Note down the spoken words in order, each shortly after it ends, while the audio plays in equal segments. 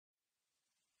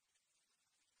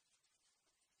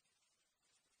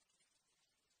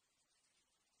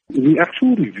The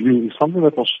actual review is something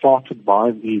that was started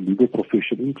by the legal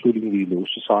profession, including the Law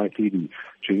Society, the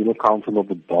General Counsel of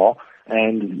the Bar,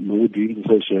 and Law Deans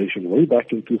Association way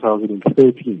back in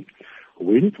 2013.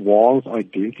 When it was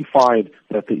identified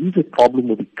that there is a problem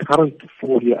with the current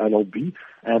 4-year LLB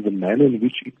and the manner in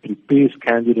which it prepares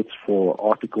candidates for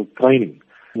article training.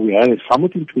 We had a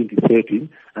summit in 2013,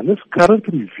 and this current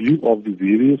review of the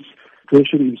various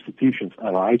tertiary institutions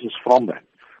arises from that.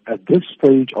 At this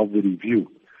stage of the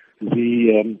review,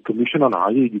 the Commission on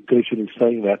Higher Education is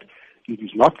saying that it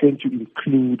is not going to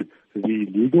include the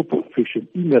legal profession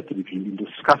in that review in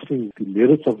discussing the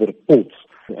merits of the reports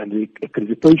and the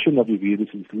accreditation of the various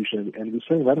institutions, and we're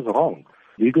saying that is wrong.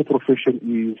 Legal profession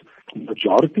is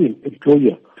majority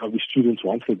employer of the students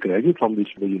once they graduate from this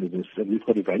university, and we've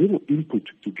got a valuable input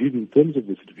to give in terms of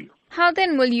this review. How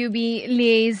then will you be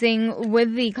liaising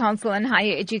with the Council on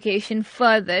Higher Education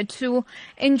further to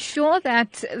ensure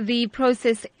that the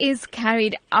process is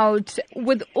carried out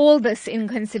with all this in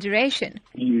consideration?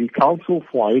 The Council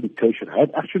for Higher Education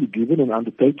had actually given an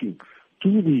undertaking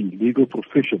to the legal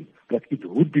profession that it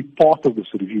would be part of this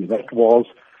review. That was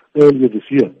earlier this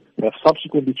year. They have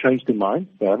subsequently changed their mind.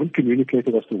 They haven't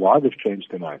communicated as to why they've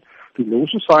changed their mind. The Law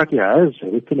Society has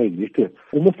written a letter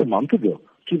almost a month ago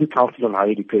to the Council on Higher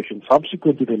Education,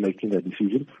 subsequent to them making that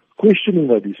decision, questioning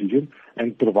that decision,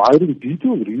 and providing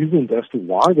detailed reasons as to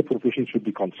why the profession should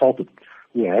be consulted.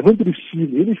 We haven't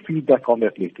received any feedback on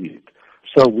that letter yet.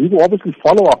 So we will obviously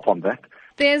follow up on that.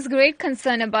 There's great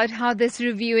concern about how this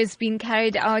review is being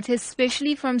carried out,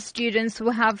 especially from students who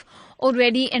have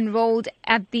already enrolled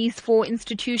at these 4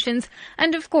 institutions,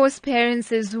 and of course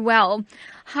parents as well.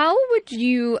 How would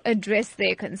you address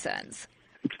their concerns?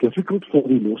 It's difficult for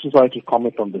the Law Society to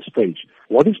comment on this stage.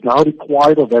 What is now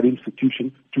required of that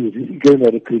institution to regain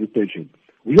that accreditation?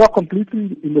 We are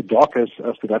completely in the dark as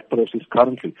to that process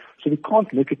currently, so we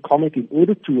can't make a comment in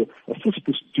order to assist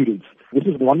the students. This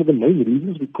is one of the main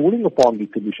reasons we're calling upon the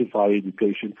Commission for Higher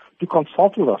Education to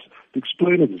consult with us, to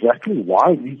explain exactly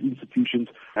why these institutions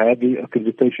had their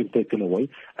accreditation taken away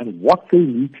and what they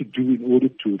need to do in order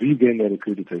to regain that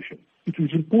accreditation. It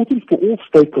is important for all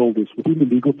stakeholders within the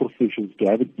legal professions to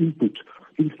have an input.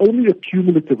 It's only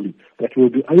accumulatively that we'll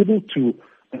be able to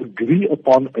agree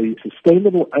upon a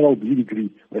sustainable LLB degree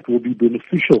that will be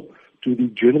beneficial to the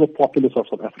general populace of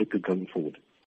South Africa going forward.